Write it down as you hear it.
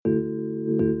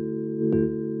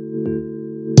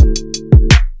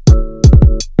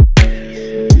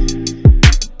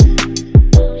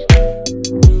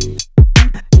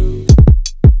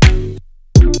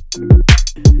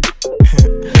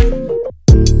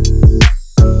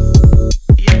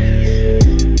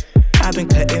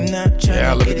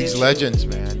legends,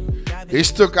 man. They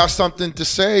still got something to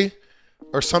say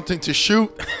or something to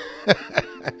shoot.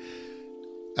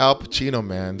 Al Pacino,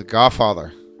 man, the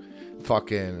Godfather,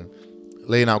 fucking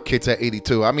laying out kids at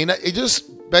 82. I mean, it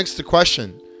just begs the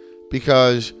question,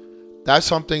 because that's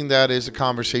something that is a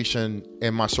conversation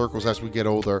in my circles as we get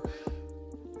older.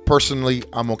 Personally,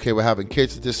 I'm okay with having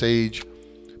kids at this age.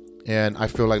 And I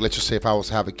feel like, let's just say if I was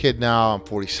to have a kid now, I'm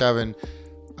 47.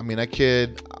 I mean, that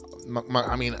kid,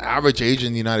 average age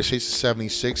in the United States is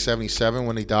 76, 77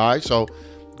 when they die. So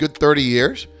good 30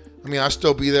 years. I mean, I'll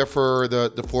still be there for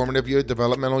the formative years,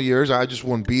 developmental years. I just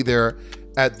wouldn't be there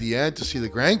at the end to see the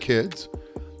grandkids.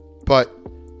 But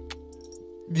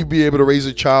you'd be able to raise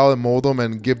a child and mold them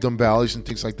and give them values and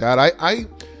things like that.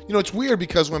 It's weird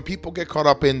because when people get caught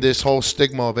up in this whole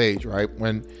stigma of age, right?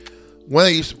 When are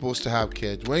you supposed to have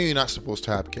kids? When are you not supposed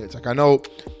to have kids? Like, I know,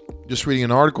 just reading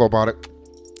an article about it,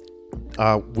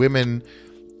 women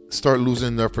start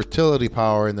losing their fertility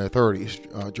power in their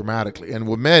 30s dramatically. And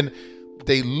with men,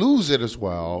 they lose it as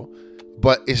well,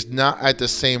 but it's not at the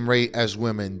same rate as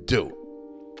women do.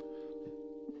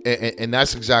 And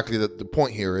that's exactly the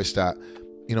point here, is that,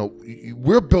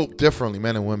 we're built differently,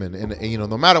 men and women. And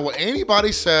no matter what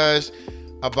anybody says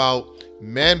about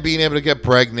men being able to get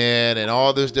pregnant and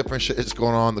all this different shit that's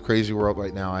going on in the crazy world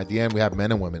right now, at the end we have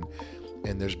men and women,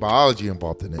 and there's biology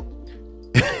involved in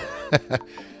it.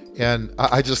 And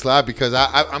I just laugh because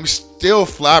I'm still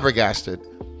flabbergasted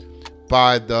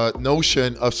by the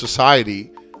notion of society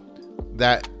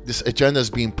that this agenda is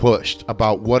being pushed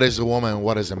about what is a woman and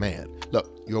what is a man.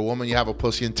 Look, you're a woman, you have a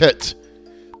pussy and tits.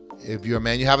 If you're a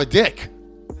man, you have a dick.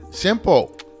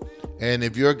 Simple. And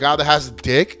if you're a guy that has a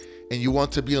dick and you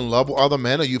want to be in love with other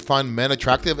men, or you find men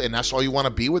attractive and that's all you want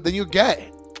to be with, then you're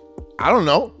gay. I don't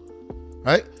know.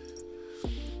 Right?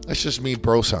 That's just me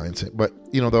bro science. But,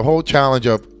 the whole challenge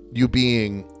of you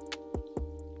being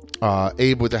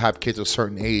able to have kids at a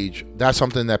certain age, that's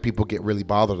something that people get really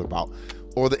bothered about.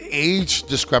 Or the age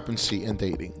discrepancy in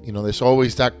dating. There's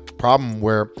always that problem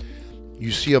where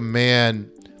you see a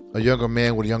younger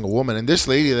man with a younger woman. And this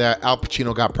lady that Al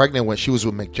Pacino got pregnant when she was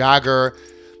with Mick Jagger,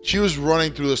 she was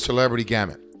running through the celebrity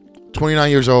gamut.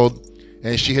 29 years old,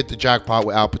 and she hit the jackpot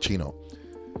with Al Pacino.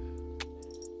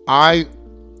 I,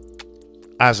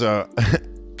 as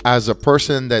a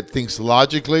person that thinks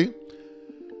logically,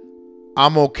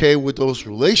 I'm okay with those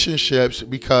relationships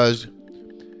because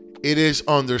it is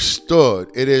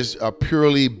understood. It is a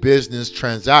purely business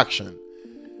transaction.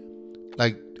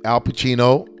 Like, Al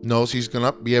Pacino knows he's going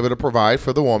to be able to provide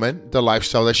for the woman the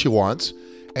lifestyle that she wants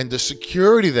and the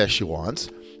security that she wants.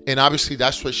 And obviously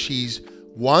that's what she's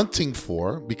wanting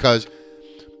for, because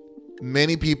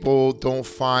many people don't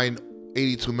find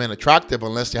 82 men attractive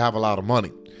unless they have a lot of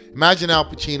money. Imagine Al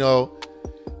Pacino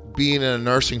being in a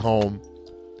nursing home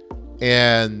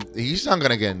and he's not going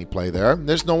to get any play there.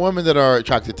 There's no women that are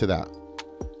attracted to that.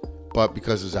 But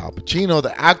because it's Al Pacino,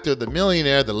 the actor, the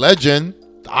millionaire, the legend,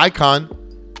 the icon,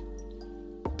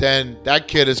 then that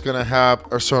kid is going to have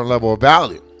a certain level of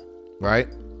value, right?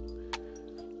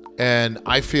 And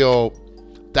I feel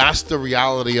that's the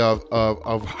reality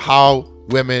of how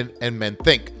women and men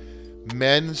think.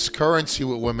 Men's currency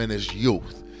with women is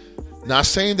youth. Not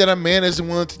saying that a man isn't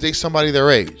willing to date somebody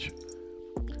their age.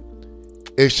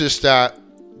 It's just that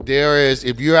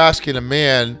if you're asking a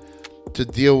man to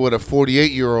deal with a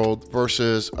 48-year-old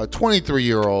versus a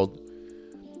 23-year-old,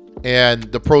 and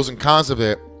the pros and cons of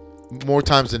it, more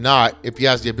times than not, if he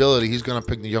has the ability, he's going to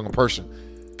pick the younger person.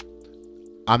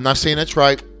 I'm not saying that's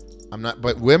right.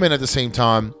 But women at the same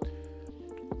time,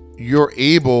 you're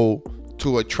able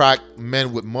to attract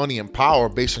men with money and power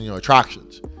based on your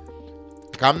attractions.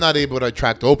 Like, I'm not able to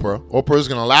attract Oprah. Oprah is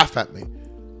going to laugh at me.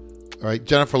 All right,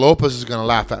 Jennifer Lopez is going to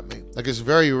laugh at me. Like, it's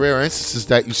very rare instances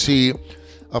that you see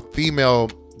a female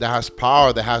that has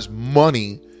power, that has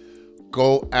money,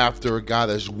 go after a guy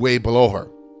that's way below her,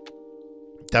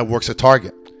 that works at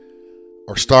Target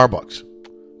or Starbucks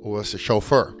or as a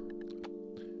chauffeur.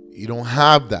 You don't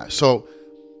have that. So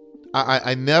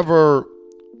I never,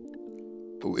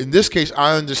 in this case,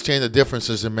 I understand the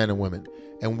differences in men and women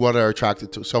and what they're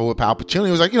attracted to. So with Al Pacino,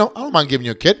 he was like, I don't mind giving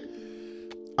you a kid.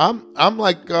 I'm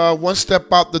like one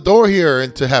step out the door here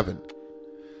into heaven.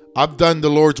 I've done the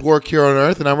Lord's work here on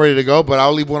earth and I'm ready to go, but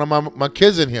I'll leave one of my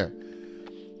kids in here.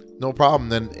 No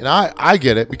problem. And I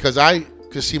get it, because I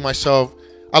could see myself,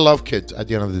 I love kids at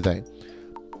the end of the day.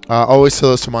 I always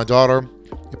tell this to my daughter,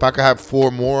 if I could have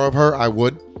 4 more of her, I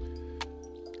would.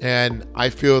 And I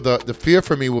feel the fear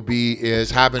for me is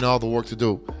having all the work to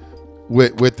do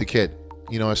with the kid,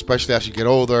 especially as you get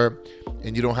older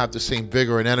and you don't have the same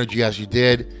vigor and energy as you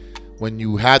did when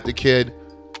you had the kid.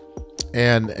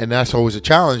 and that's always a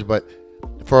challenge. But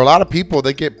for a lot of people,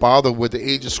 they get bothered with the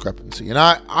age discrepancy, and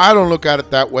I don't look at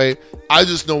it that way. I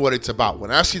just know what it's about.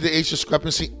 When I see the age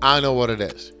discrepancy, I know what it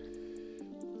is,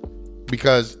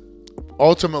 because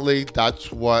ultimately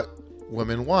that's what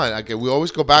women want. Again, we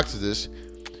always go back to this: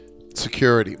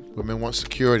 security. Women want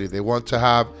security. They want to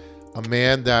have a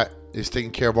man that is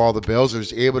taking care of all the bills, or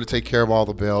is able to take care of all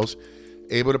the bills,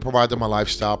 able to provide them a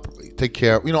lifestyle, take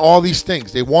care of, all these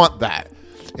things. They want that.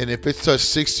 And if it's a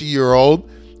 60-year-old,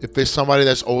 if it's somebody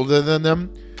that's older than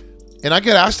them, and I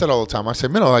get asked that all the time. I say,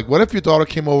 like, what if your daughter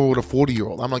came over with a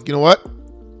 40-year-old? I'm like, you know what?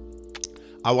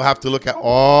 I will have to look at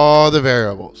all the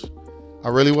variables. I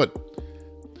really would.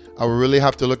 I would really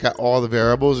have to look at all the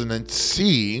variables and then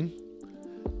see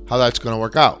how that's going to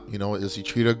work out. Does he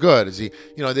treat her good? Is he,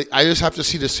 I just have to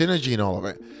see the synergy in all of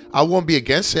it. I won't be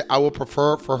against it. I would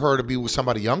prefer for her to be with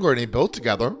somebody younger and they build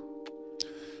together.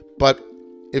 But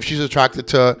if she's attracted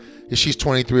to, if she's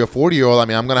 23 or 40-year-old, I'm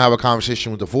going to have a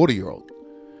conversation with the 40-year-old.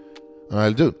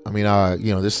 I do.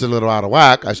 This is a little out of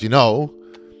whack, as you know.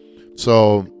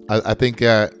 So I think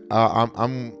that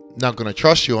I'm not going to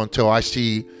trust you until I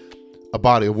see a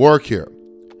body of work here,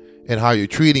 and how you're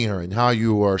treating her, and how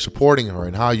you are supporting her,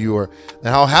 and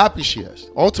how happy she is.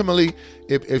 Ultimately,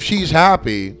 if she's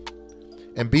happy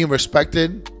and being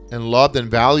respected and loved and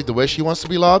valued the way she wants to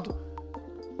be loved,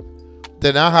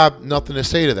 then I have nothing to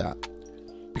say to that.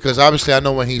 Because obviously I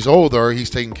know when he's older, he's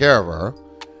taking care of her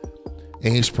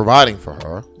and he's providing for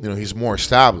her. He's more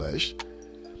established.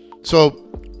 So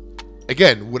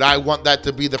again, would I want that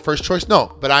to be the first choice?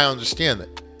 No, but I understand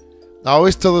it. I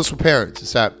always tell this with parents,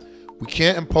 is that we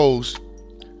can't impose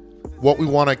what we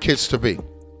want our kids to be.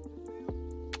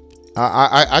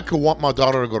 I could want my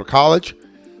daughter to go to college.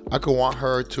 I could want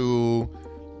her to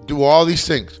do all these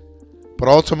things. But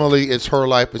ultimately, it's her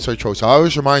life. It's her choice. I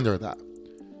always remind her of that.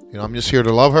 I'm just here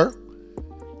to love her.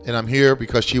 And I'm here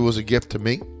because she was a gift to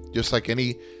me. Just like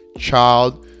any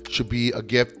child should be a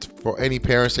gift for any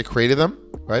parents that created them,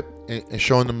 right? And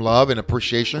showing them love and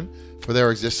appreciation for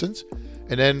their existence.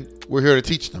 And then we're here to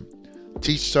teach them.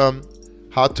 Teach them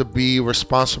how to be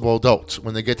responsible adults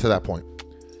when they get to that point.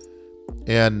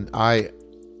 And I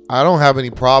don't have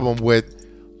any problem with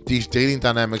these dating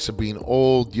dynamics of being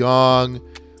old, young.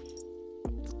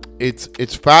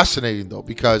 It's fascinating though,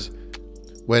 because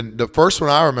when the first one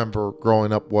I remember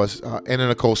growing up was Anna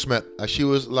Nicole Smith. She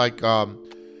was like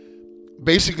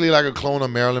basically like a clone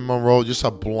of Marilyn Monroe, just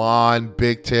a blonde,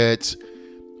 big tits,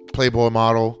 Playboy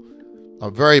model, a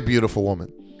very beautiful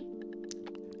woman.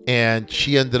 And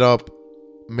she ended up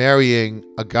marrying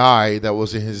a guy that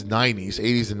was in his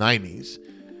 80s and 90s.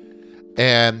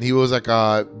 And he was like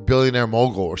a billionaire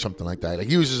mogul or something like that. Like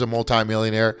he was just a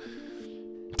multi-millionaire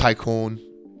tycoon.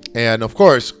 And of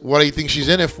course, what do you think she's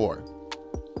in it for?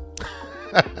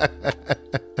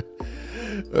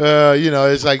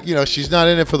 It's like, she's not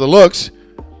in it for the looks.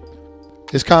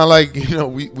 It's kind of like,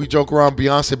 we joke around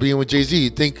Beyonce being with Jay-Z. You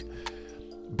think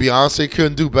Beyonce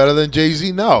couldn't do better than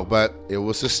Jay-Z? No, but it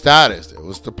was the status. It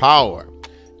was the power.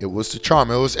 It was the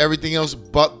charm. It was everything else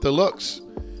but the looks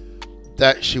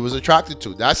that she was attracted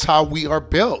to. That's how we are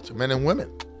built, men and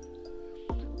women.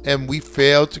 And we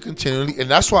fail to continually, and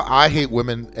that's why I hate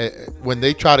women when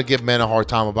they try to give men a hard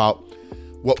time about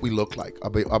what we look like,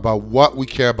 about what we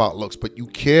care about looks. But you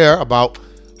care about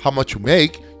how much you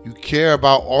make. You care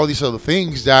about all these other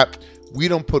things that we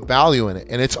don't put value in it,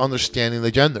 and it's understanding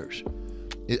the genders.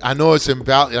 I know it's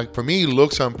invalid. Like for me,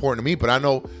 looks are important to me, but I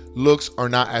know looks are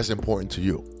not as important to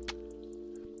you.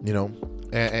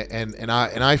 And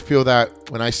I feel that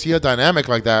when I see a dynamic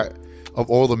like that of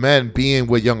older men being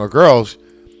with younger girls,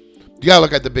 you gotta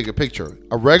look at the bigger picture.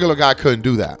 A regular guy couldn't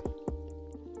do that.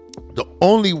 The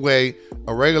only way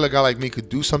a regular guy like me could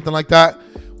do something like that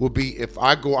would be if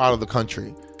I go out of the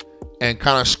country and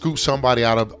kind of scoop somebody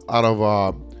out of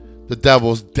the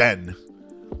devil's den,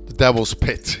 the devil's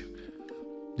pit.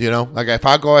 Like if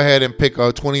I go ahead and pick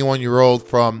a 21-year-old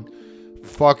from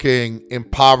fucking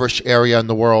impoverished area in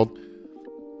the world,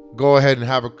 go ahead and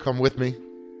have her come with me.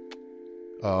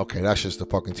 Oh, okay, that's just the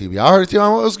fucking TV. I heard it.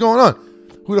 What's going on?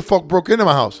 Who the fuck broke into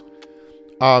my house?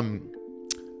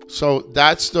 So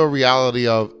that's the reality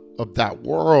of that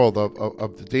world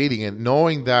of the dating, and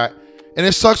knowing that, and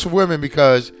it sucks for women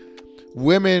because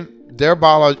women, their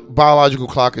biological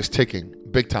clock is ticking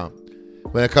big time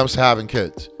when it comes to having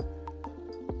kids.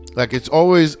 Like it's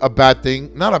always a bad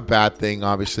thing, not a bad thing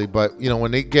obviously, but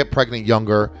when they get pregnant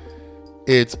younger,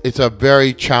 it's a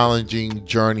very challenging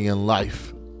journey in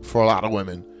life for a lot of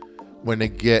women. When they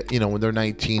get, when they're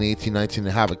 18, 19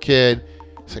 and have a kid,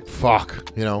 it's like,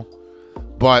 fuck,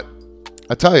 But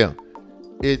I tell you,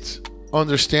 it's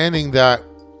understanding that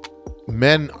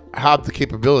men have the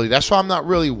capability. That's why I'm not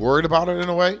really worried about it in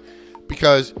a way,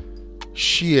 because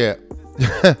shit,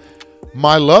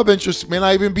 my love interest may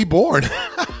not even be born.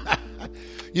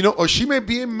 Or she may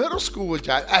be in middle school with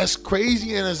Jack. As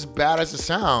crazy and as bad as it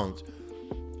sounds,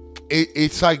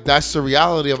 it's like that's the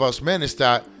reality of us men, is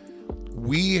that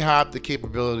we have the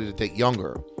capability to date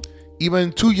younger.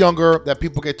 Even too younger that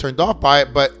people get turned off by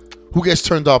it, but who gets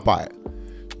turned off by it?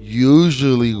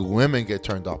 Usually women get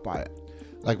turned off by it.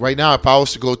 Like right now, if I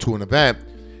was to go to an event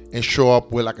and show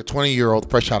up with like a 20-year-old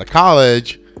fresh out of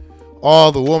college,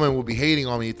 all the women will be hating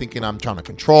on me, thinking I'm trying to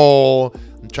control,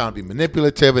 I'm trying to be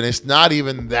manipulative, and it's not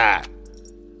even that.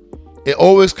 It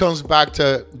always comes back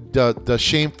to the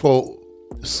shameful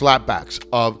slapbacks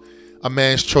of a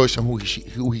man's choice on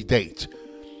who he dates.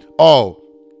 Oh,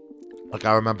 like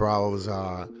I remember I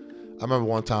remember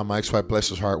one time my ex-wife, bless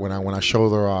his heart, when I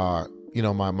showed her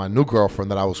my new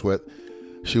girlfriend that I was with,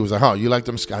 she was like, "Oh, you like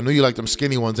them? I knew you liked them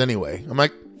skinny ones anyway." I'm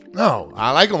like, "No,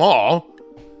 I like them all.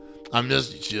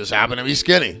 She just happened to be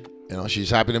skinny. She's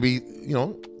happened to be,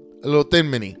 a little thin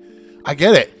mini. I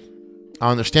get it.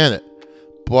 I understand it.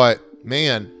 But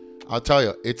man, I'll tell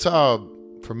you, it's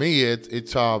for me,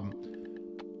 it's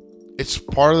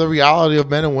part of the reality of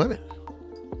men and women.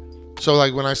 So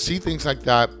like when I see things like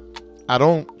that, I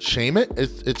don't shame it.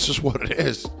 It's just what it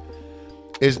is.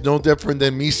 It's no different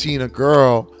than me seeing a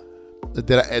girl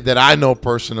that I know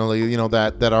personally,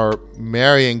 that are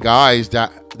marrying guys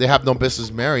that they have no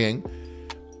business marrying,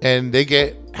 and they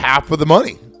get half of the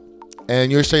money.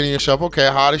 And you're saying to yourself, okay,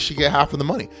 how does she get half of the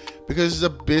money? Because it's a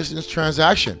business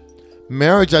transaction.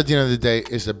 Marriage at the end of the day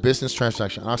is a business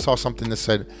transaction. I saw something that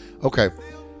said, okay,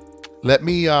 let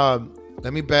me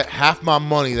bet half my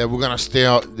money that we're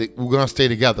gonna stay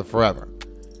together forever.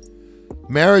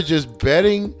 Marriage is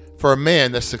betting for a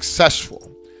man that's successful.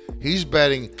 He's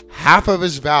betting half of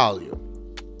his value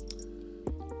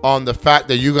on the fact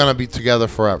that you're going to be together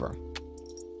forever.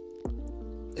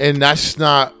 And that's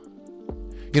not,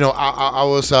 I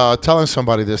was telling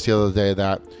somebody this the other day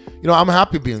that, I'm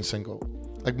happy being single.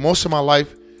 Like most of my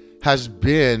life has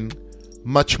been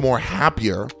much more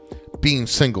happier being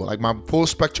single. Like my full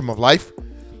spectrum of life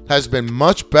has been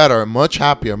much better, much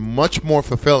happier, much more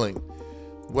fulfilling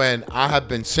when I have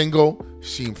been single,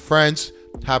 seeing friends,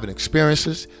 having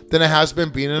experiences, than it has been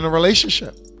being in a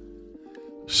relationship.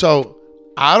 So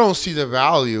I don't see the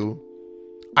value.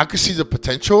 I could see the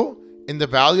potential in the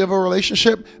value of a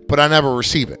relationship, but I never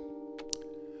receive it.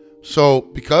 So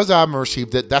because I haven't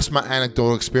received it, that's my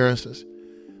anecdotal experiences.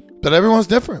 But everyone's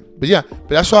different. But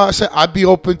that's why I said I'd be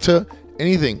open to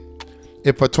anything.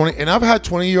 And I've had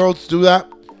 20-year-olds do that.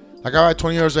 Like I've had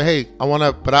 20-year-olds say, hey,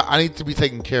 I need to be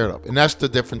taken care of. And that's the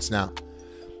difference now.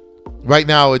 Right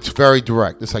now, it's very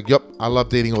direct. It's like, yep, I love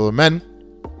dating older men,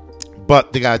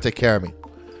 but they got to take care of me.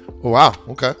 Oh, wow.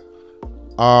 Okay.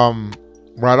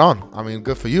 Right on. I mean,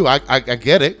 good for you. I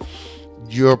get it.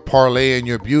 You're parlaying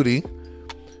your beauty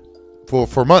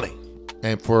for money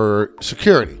and for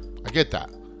security. I get that.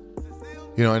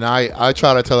 And I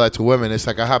try to tell that to women. It's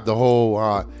like I have the whole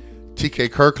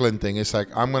TK Kirkland thing. It's like,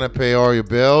 I'm going to pay all your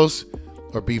bills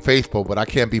or be faithful, but I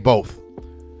can't be both.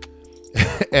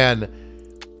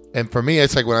 And for me,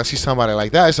 it's like when I see somebody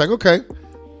like that, it's like, okay,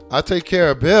 I'll take care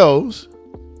of bills,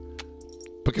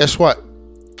 but guess what?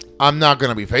 I'm not going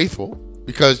to be faithful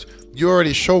because you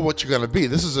already show what you're going to be.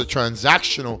 This is a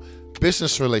transactional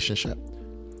business relationship.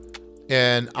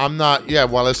 And I'm not,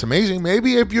 while it's amazing,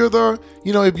 maybe if you're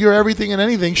if you're everything and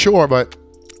anything, sure, but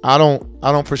I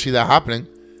don't foresee that happening.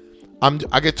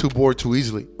 I get too bored too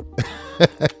easily.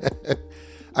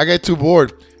 I get too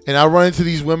bored. And I run into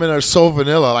these women that are so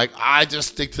vanilla. Like, I just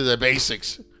stick to the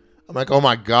basics. I'm like, oh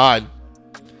my God.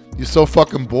 You're so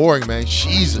fucking boring, man.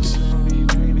 Jesus.